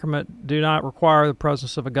the sacrament do not require the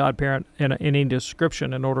presence of a godparent in any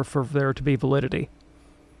description in order for there to be validity.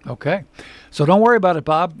 Okay. So don't worry about it,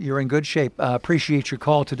 Bob. You're in good shape. Appreciate your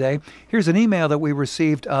call today. Here's an email that we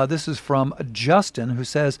received. This is from Justin, who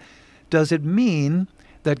says, does it mean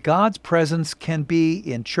that God's presence can be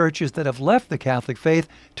in churches that have left the Catholic faith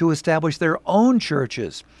to establish their own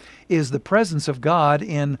churches? Is the presence of God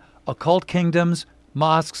in occult kingdoms,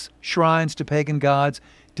 mosques, shrines to pagan gods,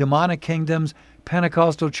 demonic kingdoms,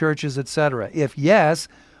 Pentecostal churches, etc.? If yes,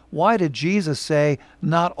 why did Jesus say,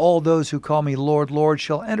 not all those who call me Lord, Lord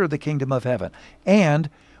shall enter the kingdom of heaven? And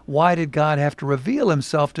why did God have to reveal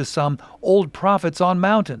himself to some old prophets on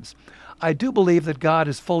mountains? I do believe that God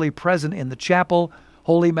is fully present in the chapel,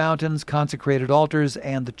 holy mountains, consecrated altars,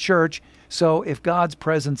 and the church. So if God's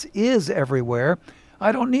presence is everywhere,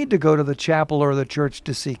 I don't need to go to the chapel or the church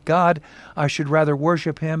to seek God. I should rather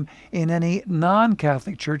worship him in any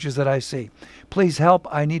non-Catholic churches that I see. Please help.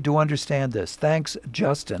 I need to understand this. Thanks,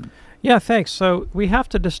 Justin. Yeah, thanks. So we have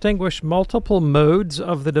to distinguish multiple modes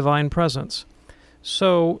of the divine presence.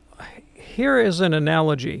 So here is an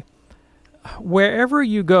analogy. Wherever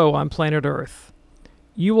you go on planet Earth,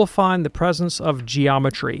 you will find the presence of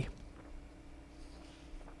geometry.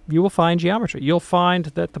 You will find geometry. You'll find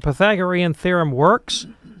that the Pythagorean theorem works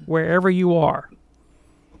wherever you are.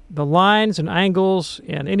 The lines and angles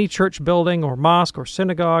in any church building or mosque or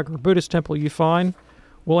synagogue or Buddhist temple you find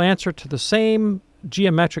will answer to the same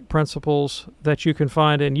geometric principles that you can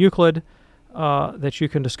find in Euclid, that you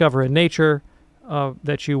can discover in nature,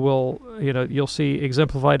 that you'll see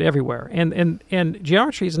exemplified everywhere. And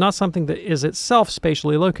geometry is not something that is itself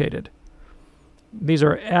spatially located. These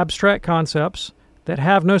are abstract concepts that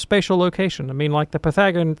have no spatial location. I mean, like the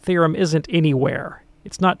Pythagorean theorem isn't anywhere.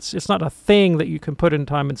 It's not a thing that you can put in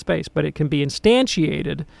time and space, but it can be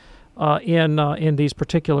instantiated in these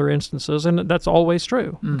particular instances, and that's always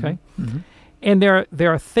true. Mm-hmm. Okay, mm-hmm. And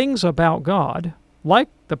there are things about God, like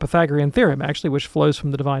the Pythagorean theorem, actually, which flows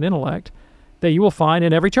from the divine intellect, that you will find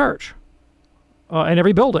in every church, in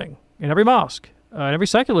every building, in every mosque, in every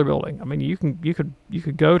secular building. I mean, you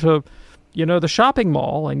could go to the shopping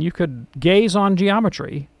mall, and you could gaze on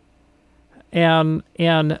geometry, and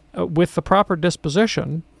with the proper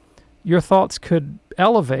disposition, your thoughts could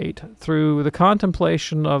elevate through the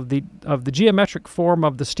contemplation of the geometric form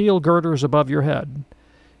of the steel girders above your head.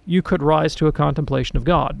 You could rise to a contemplation of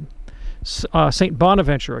God. St.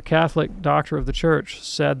 Bonaventure, a Catholic doctor of the Church,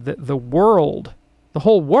 said that the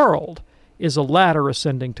whole world, is a ladder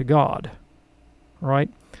ascending to God. Right?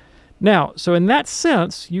 Now, so in that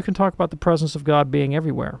sense, you can talk about the presence of God being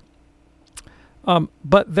everywhere.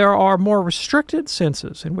 But there are more restricted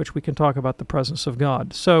senses in which we can talk about the presence of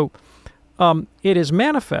God. So it is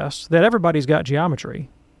manifest that everybody's got geometry,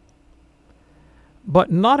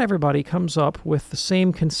 but not everybody comes up with the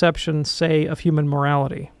same conception, say, of human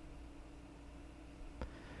morality.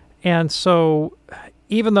 And so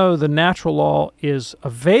even though the natural law is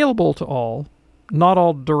available to all, not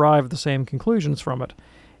all derive the same conclusions from it.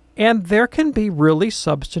 And there can be really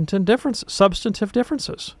substantive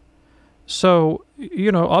differences. So,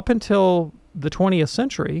 up until the 20th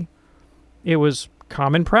century, it was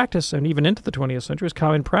common practice, and even into the 20th century, it was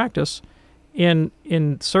common practice in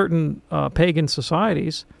certain pagan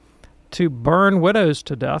societies to burn widows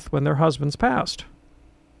to death when their husbands passed.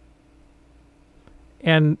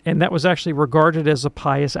 And that was actually regarded as a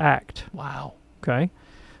pious act. Wow. Okay?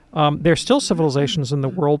 There are still civilizations in the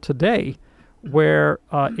world today where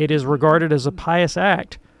it is regarded as a pious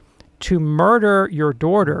act to murder your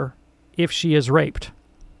daughter if she is raped.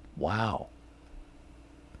 Wow.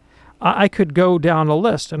 I could go down a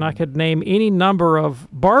list, and I could name any number of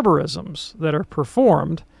barbarisms that are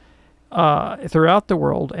performed throughout the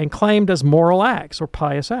world and claimed as moral acts or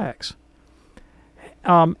pious acts.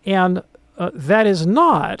 And that is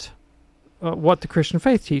not what the Christian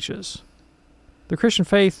faith teaches. The Christian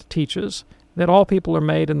faith teaches that all people are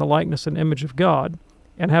made in the likeness and image of God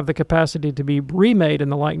and have the capacity to be remade in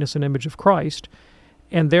the likeness and image of Christ,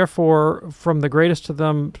 and therefore, from the greatest of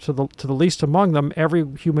them to the least among them, every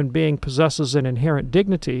human being possesses an inherent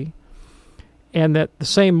dignity, and that the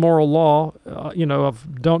same moral law,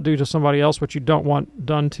 of don't do to somebody else what you don't want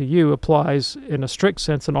done to you, applies in a strict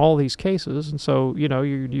sense in all these cases. And so,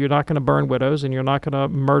 you're not going to burn widows, and you're not going to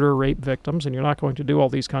murder rape victims, and you're not going to do all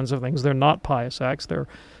these kinds of things. They're not pious acts. They're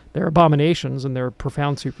abominations, and they're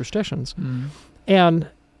profound superstitions. Mm.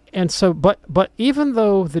 And so, but even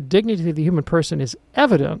though the dignity of the human person is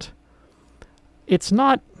evident, it's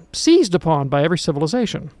not seized upon by every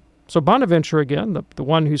civilization. So Bonaventure, again, the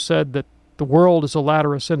one who said that the world is a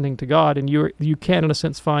ladder ascending to God, and you can, in a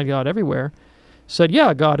sense, find God everywhere, said,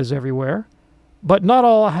 yeah, God is everywhere, but not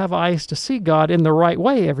all have eyes to see God in the right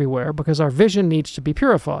way everywhere, because our vision needs to be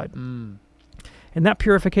purified. Mm. And that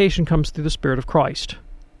purification comes through the Spirit of Christ,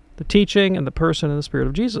 the teaching and the person and the Spirit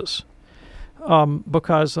of Jesus.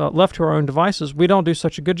 Because left to our own devices, we don't do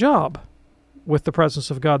such a good job with the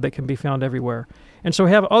presence of God that can be found everywhere. And so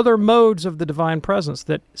we have other modes of the divine presence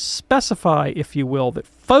that specify, if you will, that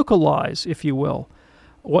focalize, if you will,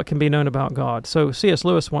 what can be known about God. So C.S.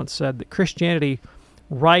 Lewis once said that Christianity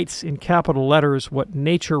writes in capital letters what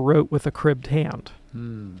nature wrote with a cribbed hand.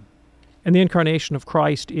 Hmm. And the incarnation of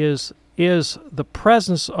Christ is the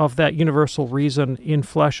presence of that universal reason in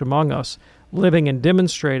flesh among us, living and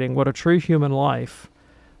demonstrating what a true human life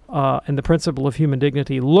and the principle of human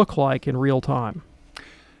dignity look like in real time.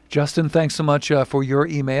 Justin, thanks so much for your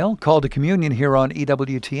email. Call to Communion here on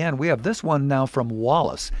EWTN. We have this one now from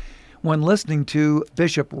Wallace. When listening to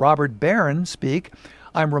Bishop Robert Barron speak,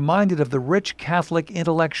 I'm reminded of the rich Catholic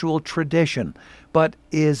intellectual tradition. But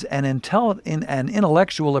is an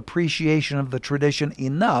intellectual appreciation of the tradition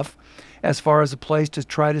enough as far as a place to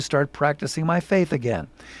try to start practicing my faith again?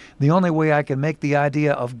 The only way I can make the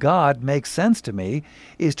idea of God make sense to me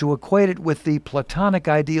is to equate it with the Platonic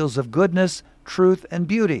ideals of goodness, truth, and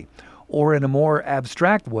beauty, or in a more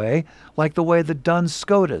abstract way, like the way the Duns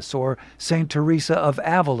Scotus or St. Teresa of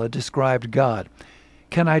Avila described God.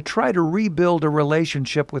 Can I try to rebuild a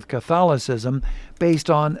relationship with Catholicism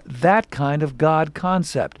based on that kind of God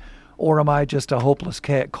concept? Or am I just a hopeless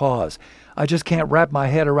cause? I just can't wrap my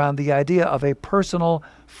head around the idea of a personal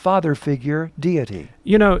father figure deity.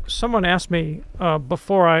 Someone asked me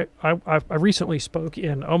before I recently spoke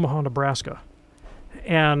in Omaha, Nebraska,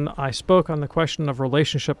 and I spoke on the question of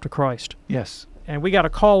relationship to Christ. Yes. And we got a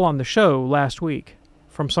call on the show last week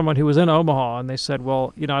from someone who was in Omaha, and they said,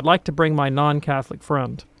 well, I'd like to bring my non-Catholic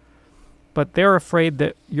friend, but they're afraid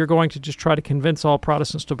that you're going to just try to convince all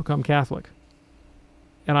Protestants to become Catholic.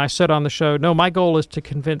 And I said on the show, no, my goal is to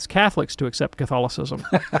convince Catholics to accept Catholicism,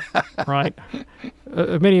 right?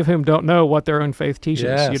 Many of whom don't know what their own faith teaches.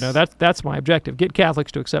 Yes. That's my objective, get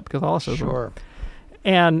Catholics to accept Catholicism. Sure.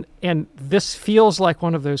 And this feels like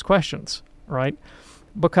one of those questions, right?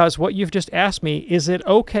 Because what you've just asked me, is it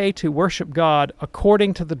okay to worship God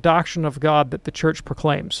according to the doctrine of God that the Church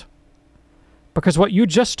proclaims? Because what you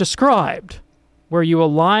just described, where you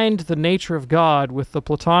aligned the nature of God with the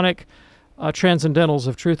Platonic transcendentals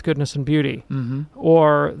of truth, goodness, and beauty, mm-hmm.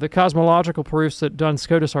 or the cosmological proofs that Duns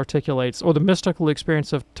Scotus articulates, or the mystical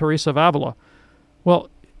experience of Teresa of Avila, well,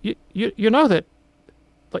 you know that,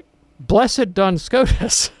 like, blessed Duns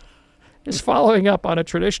Scotus is following up on a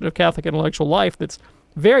tradition of Catholic intellectual life that's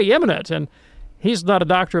very eminent. And he's not a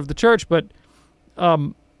doctor of the church, but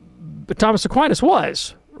Thomas Aquinas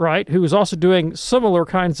was, right, who was also doing similar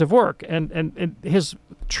kinds of work. And his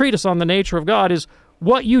treatise on the nature of God is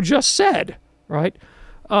what you just said, right?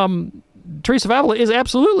 Teresa of Avila is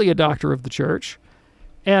absolutely a doctor of the church.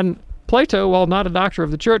 And Plato, while not a doctor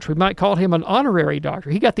of the church, we might call him an honorary doctor.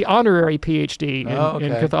 He got the honorary PhD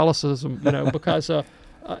in Catholicism, because the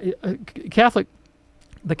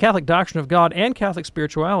Catholic doctrine of God and Catholic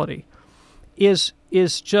spirituality is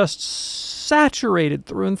just saturated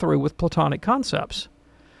through and through with Platonic concepts.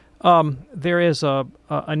 There is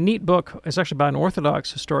a neat book. It's actually by an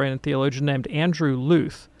Orthodox historian and theologian named Andrew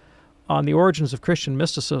Luth on the origins of Christian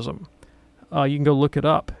mysticism. You can go look it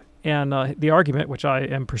up. And the argument, which I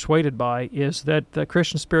am persuaded by, is that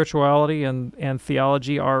Christian spirituality and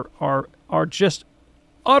theology are just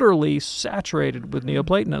utterly saturated with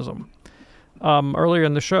Neoplatonism. Earlier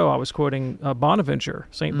in the show, I was quoting Bonaventure,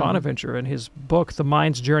 St. Bonaventure, in his book, The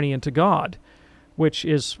Mind's Journey into God, which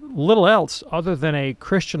is little else other than a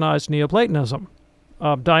Christianized Neoplatonism.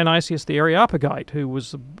 Dionysius the Areopagite, who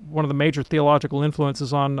was one of the major theological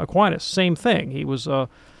influences on Aquinas, same thing. He was a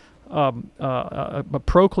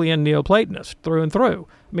Proclean Neoplatonist through and through.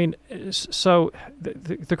 I mean, so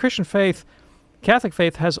the Christian faith, Catholic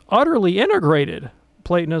faith, has utterly integrated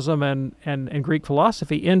Platonism and Greek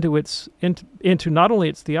philosophy into not only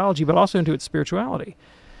its theology but also into its spirituality.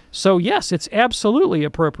 So yes, it's absolutely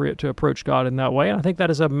appropriate to approach God in that way, and I think that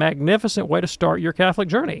is a magnificent way to start your Catholic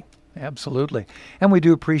journey. Absolutely. And we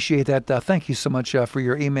do appreciate that. Thank you so much for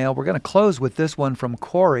your email. We're going to close with this one from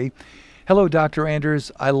Corey. Hello, Dr. Anders.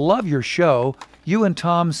 I love your show. You and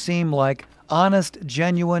Tom seem like honest,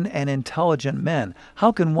 genuine, and intelligent men.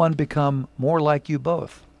 How can one become more like you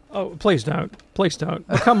both? Oh, please don't. Please don't.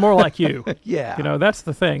 Become more like you. Yeah. That's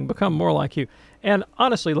the thing. Become more like you. And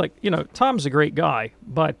honestly, Tom's a great guy,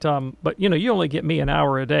 but you only get me an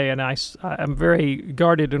hour a day, and I'm very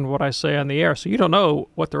guarded in what I say on the air, so you don't know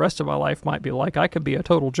what the rest of my life might be like. I could be a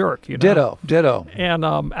total jerk, Ditto. And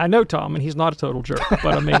I know Tom, and he's not a total jerk,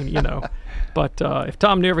 but I mean, but if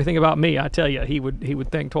Tom knew everything about me, I tell you, he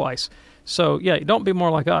would think twice. So yeah, don't be more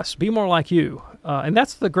like us. Be more like you. And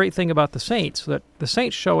that's the great thing about the saints, that the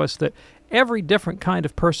saints show us that every different kind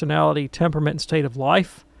of personality, temperament, and state of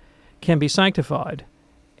life can be sanctified.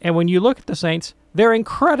 And when you look at the saints, they're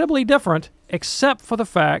incredibly different, except for the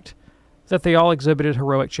fact that they all exhibited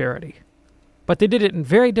heroic charity. But they did it in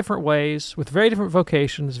very different ways, with very different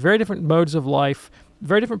vocations, very different modes of life,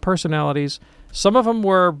 very different personalities. Some of them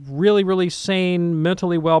were really, really sane,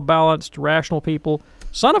 mentally well-balanced, rational people.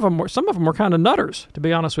 Some of them were kind of nutters, to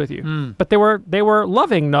be honest with you. But they were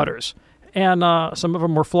loving nutters. And some of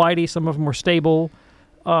them were flighty, some of them were stable.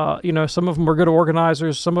 Some of them were good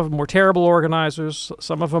organizers, some of them were terrible organizers,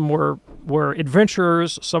 some of them were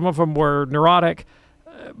adventurers, some of them were neurotic,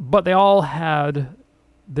 but they all had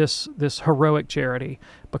this heroic charity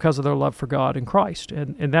because of their love for God and Christ.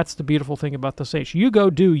 And that's the beautiful thing about the saints. You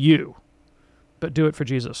go do you, but do it for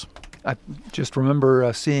Jesus. I just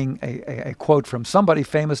remember seeing a quote from somebody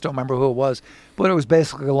famous, don't remember who it was, but it was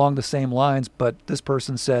basically along the same lines, but this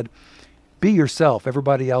person said, "Be yourself,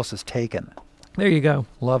 everybody else is taken." There you go.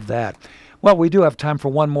 Love that. Well, we do have time for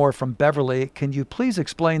one more from Beverly. Can you please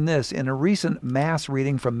explain this? In a recent Mass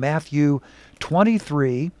reading from Matthew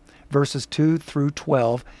 23, verses 2 through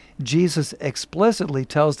 12, Jesus explicitly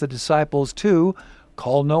tells the disciples to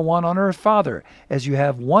call no one on earth Father. As you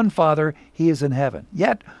have one Father, he is in heaven.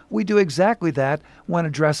 Yet, we do exactly that when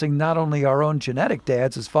addressing not only our own genetic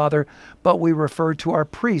dads as Father, but we refer to our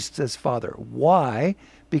priests as Father. Why?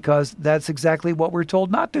 Because that's exactly what we're told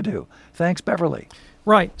not to do. Thanks, Beverly.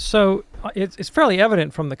 Right. So it's fairly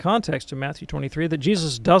evident from the context of Matthew 23 that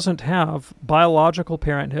Jesus doesn't have biological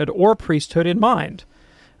parenthood or priesthood in mind.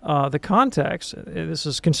 The context, this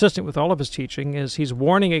is consistent with all of his teaching, is he's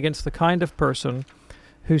warning against the kind of person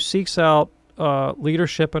who seeks out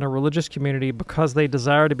leadership in a religious community because they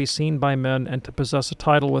desire to be seen by men and to possess a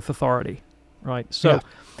title with authority. Right. So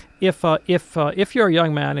if you're a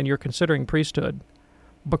young man and you're considering priesthood,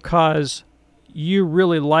 because you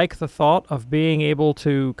really like the thought of being able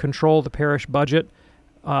to control the parish budget,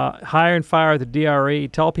 hire and fire the DRE,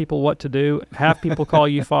 tell people what to do, have people call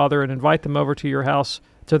you Father, and invite them over to your house,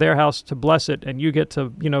 to their house to bless it, and you get to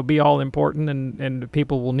be all important, and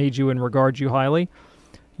people will need you and regard you highly.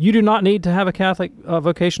 You do not need to have a Catholic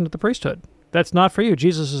vocation to the priesthood. That's not for you.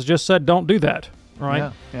 Jesus has just said, don't do that.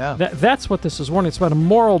 Right? Yeah. That's what this is warning. It's about a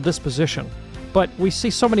moral disposition. But we see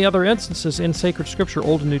so many other instances in sacred scripture,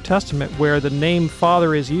 Old and New Testament, where the name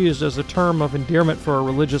Father is used as a term of endearment for a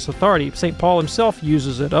religious authority. St. Paul himself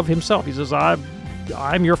uses it of himself. He says, I'm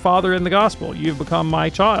your father in the gospel. You've become my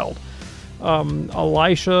child.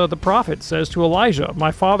 Elisha the prophet says to Elijah,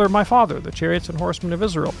 my father, the chariots and horsemen of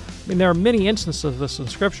Israel. I mean, there are many instances of this in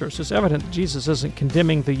Scripture. So it's evident that Jesus isn't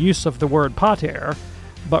condemning the use of the word pater,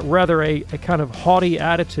 but rather a kind of haughty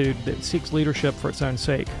attitude that seeks leadership for its own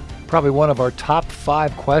sake. Probably one of our top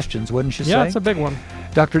 5 questions, wouldn't you say? Yeah, it's a big one.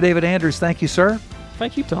 Dr. David Anders, thank you, sir.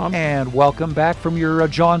 Thank you, Tom. And welcome back from your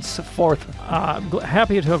jaunts forth.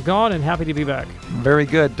 Happy to have gone and happy to be back. Very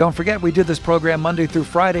good. Don't forget, we do this program Monday through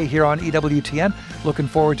Friday here on EWTN. Looking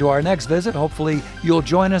forward to our next visit. Hopefully, you'll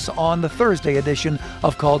join us on the Thursday edition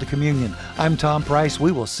of Call to Communion. I'm Tom Price.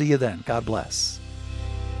 We will see you then. God bless.